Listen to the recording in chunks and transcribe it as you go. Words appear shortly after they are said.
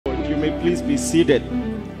You may please be seated.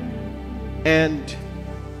 And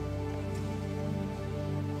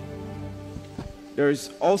there is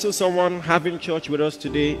also someone having church with us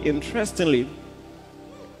today. Interestingly,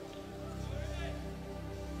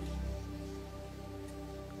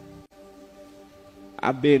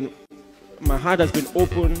 my heart has been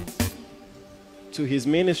open to his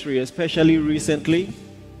ministry, especially recently.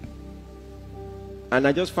 And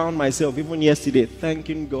I just found myself, even yesterday,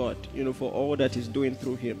 thanking God, for all that he's doing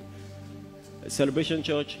through him. Celebration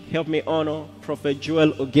Church, help me honor Prophet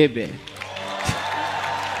Joel Ogebe.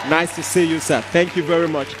 Nice to see you, sir. Thank you very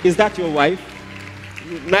much. Is that your wife?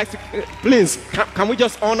 Nice. Please, can we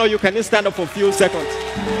just honor you? Can you stand up for a few seconds?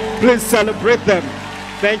 Please celebrate them.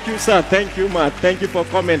 Thank you, sir. Thank you, ma. Thank you for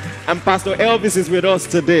coming. And Pastor Elvis is with us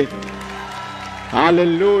today.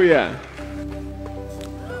 Hallelujah.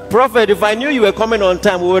 Prophet, if I knew you were coming on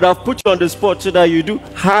time, we would have put you on the spot so that you do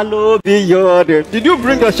hallowed be your name. Did you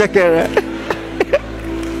bring your shekere?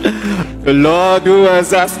 The Lord who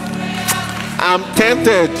has asked. I'm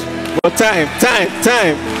tempted. But time.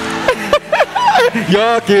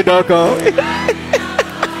 Your kid don't come.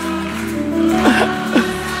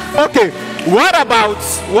 Okay. What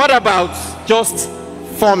about just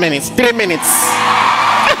 4 minutes, 3 minutes?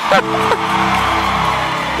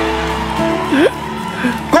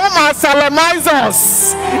 Come and solemnize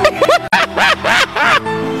us.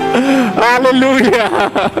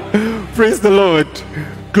 Hallelujah. Praise the Lord.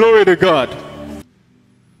 Glory to God.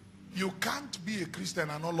 You can't be a Christian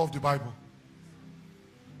and not love the Bible.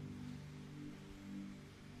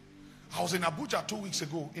 I was in Abuja 2 weeks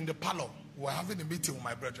ago in the parlor. We were having a meeting with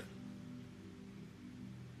my brethren.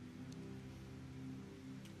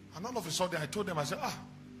 And all of a sudden I told them, I said,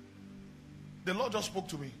 the Lord just spoke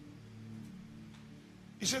to me.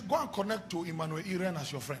 He said, go and connect to Emmanuel Iren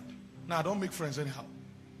as your friend. Now, I don't make friends anyhow.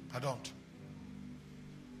 I don't.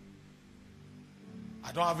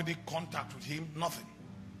 I don't have any contact with him, nothing.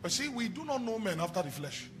 But see, we do not know men after the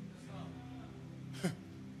flesh.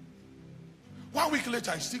 1 week later,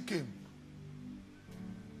 I still came.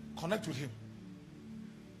 Connect with him.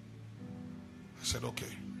 I said, okay.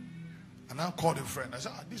 And I called a friend. I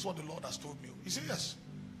said, this is what the Lord has told me. He said, yes.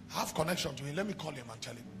 I have connection to him. Let me call him and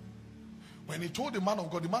tell him. When he told the man of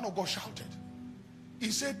God shouted. He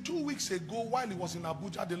said 2 weeks ago while he was in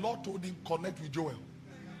Abuja, the Lord told him, connect with Joel.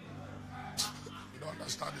 You don't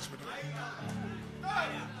understand this.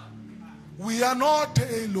 We are not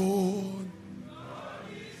alone.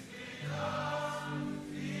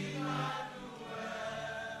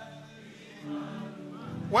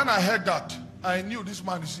 When I heard that, I knew this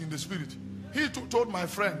man is in the spirit. He told my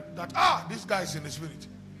friend that, this guy is in the spirit.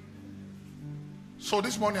 So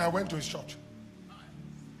this morning I went to his church.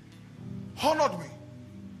 Honored me.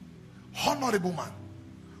 Honorable man.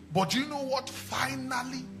 But you know what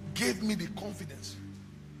finally gave me the confidence?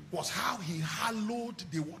 Was how he hallowed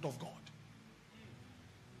the word of God.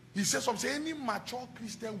 He said something, any mature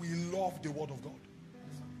Christian will love the word of God.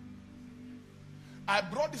 I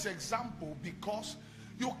brought this example because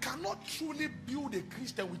you cannot truly build a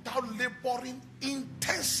Christian without laboring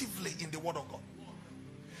intensively in the word of God.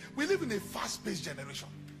 We live in a fast-paced generation.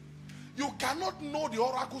 You cannot know the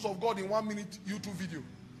oracles of God in 1 minute YouTube video.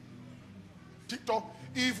 TikTok.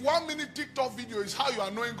 If 1 minute TikTok video is how you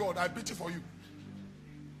are knowing God, I pity for you.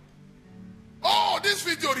 Oh, this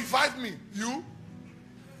video revived me. You?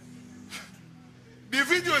 The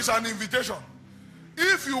video is an invitation.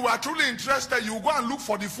 If you are truly interested, you go and look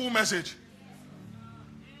for the full message.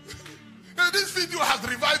 Hey, this video has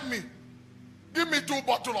revived me. Give me 2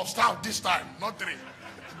 bottles of stout this time, not 3.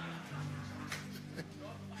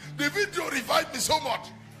 The video revived me so much,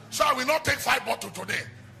 so I will not take 5 bottles today.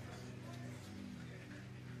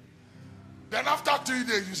 Then after 3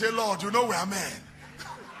 days, you say, Lord, you know we are men.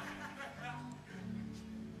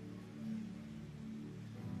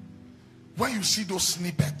 When you see those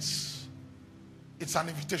snippets, it's an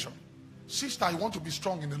invitation. Sister, you want to be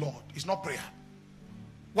strong in the Lord. It's not prayer.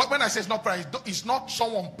 When I say it's not prayer, it's not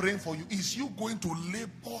someone praying for you. It's you going to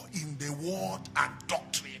labor in the word and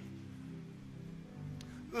doctrine.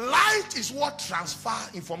 Light is what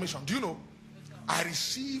transfers information. Do you know? I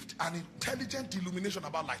received an intelligent illumination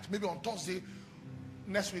about light. Maybe on Thursday,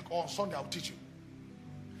 next week, or Sunday, I'll teach you.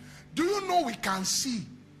 Do you know we can see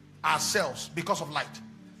ourselves because of light?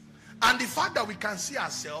 And the fact that we can see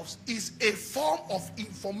ourselves is a form of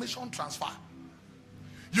information transfer.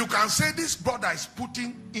 You can say this brother is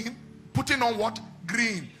putting on what?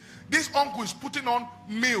 Green. This uncle is putting on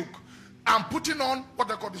milk. I'm putting on, what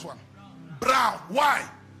they call this one? Brown. Why?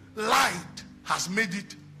 Light has made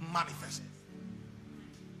it manifest.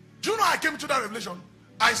 Do you know I came to that revelation?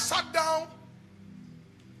 I sat down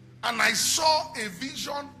And I saw a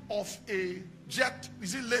vision of a jet,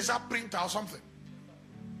 is it laser printer or something?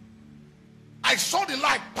 I saw the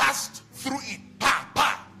light passed through it. Pa,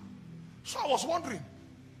 pa. So I was wondering,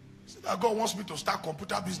 is it that God wants me to start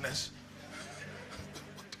computer business?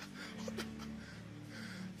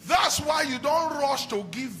 That's why you don't rush to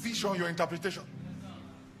give vision your interpretation.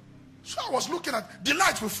 So I was looking at, the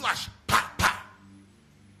light will flash. Pa, pa.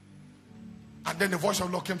 And then the voice of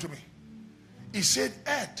the Lord came to me. He said,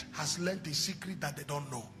 earth has learned a secret that they don't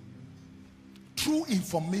know. True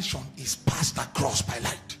information is passed across by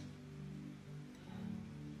light.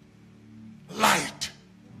 Light.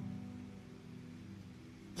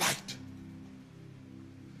 Light.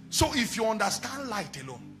 So if you understand light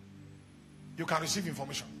alone, you can receive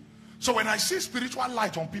information. So when I see spiritual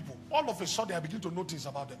light on people, all of a sudden I begin to notice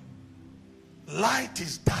about them. Light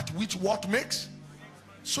is that which what makes.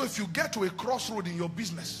 So if you get to a crossroad in your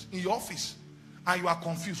business, in your office, and you are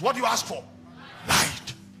confused, what do you ask for?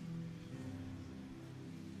 Light.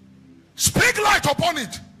 Speak light upon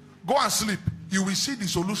it. Go and sleep. You will see the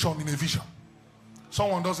solution in a vision.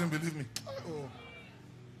 Someone doesn't believe me. Oh.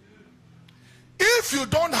 If you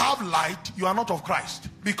don't have light, you are not of Christ.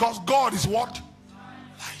 Because God is what?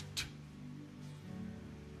 Light.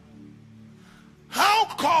 How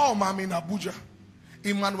come I'm in Abuja?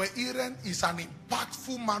 Emmanuel Iren is an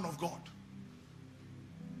impactful man of God.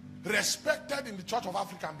 Respected in the Church of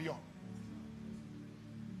Africa and beyond.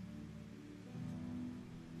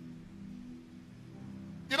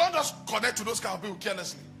 You don't just connect to those kind of people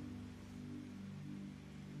carelessly.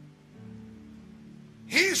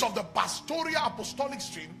 He is of the pastoral apostolic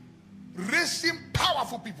stream, raising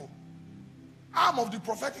powerful people. I'm of the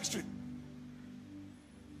prophetic stream.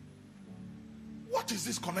 What is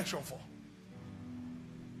this connection for?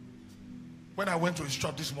 When I went to his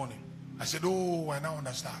church this morning, I said, oh, I now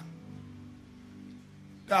understand.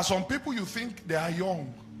 There are some people you think they are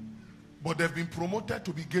young, but they've been promoted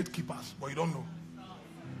to be gatekeepers, but you don't know.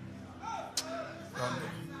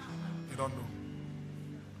 You don't know.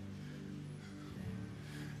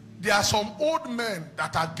 There are some old men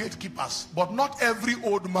that are gatekeepers, but not every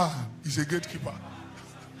old man is a gatekeeper.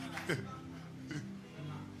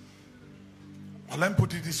 Well, let me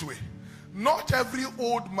put it this way. Not every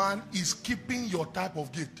old man is keeping your type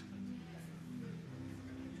of gate.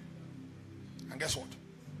 And guess what?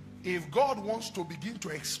 If God wants to begin to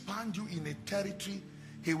expand you in a territory,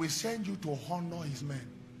 he will send you to honor his men.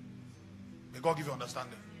 May God give you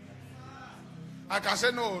understanding. I can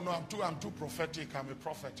say, no, I'm too prophetic. I'm a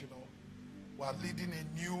prophet, you know. We are leading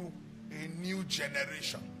a new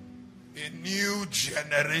generation. A new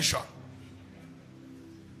generation.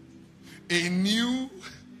 A new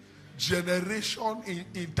generation in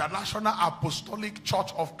International Apostolic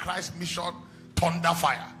Church of Christ Mission Thunder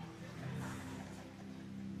Fire.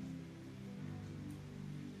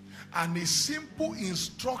 And a simple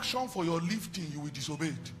instruction for your lifting, you will disobey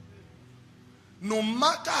it. No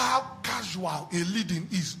matter how casual a leading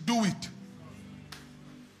is, do it.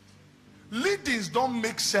 Leadings don't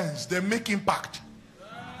make sense, they make impact.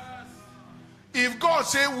 If God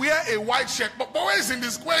say wear a white shirt, but where is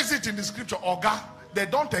it in the scripture? Oga, they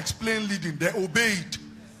don't explain leading, they obey it.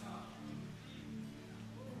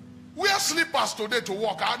 Wear slippers today to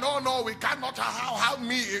walk. No, we cannot have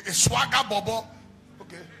me a swagger bobo.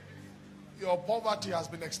 Okay. Your poverty has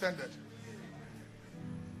been extended.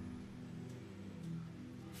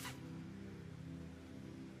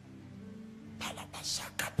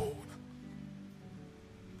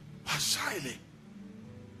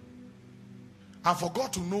 And for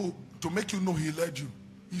God to make you know he led you,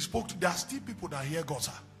 he spoke to, there are still people that hear God,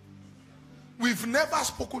 sir. We've never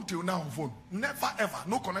spoken till now on phone. Never ever.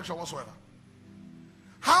 No connection whatsoever.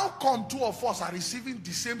 How come two of us are receiving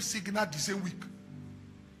the same signal the same week?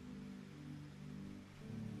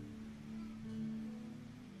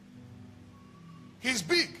 He's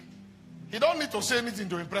big. He don't need to say anything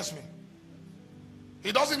to impress me.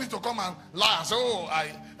 He doesn't need to come and lie and say, oh,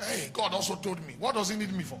 hey, God also told me. What does he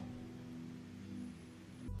need me for?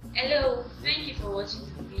 Hello, thank you for watching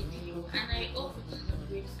the video, and I hope it was a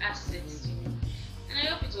great asset to you. And I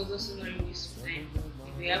hope it was also very useful time.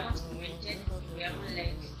 If you haven't commented, if you haven't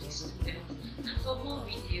liked, please do that. And for more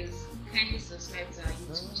videos, kindly subscribe to our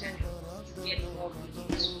YouTube channel to get more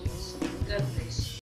videos. God bless you.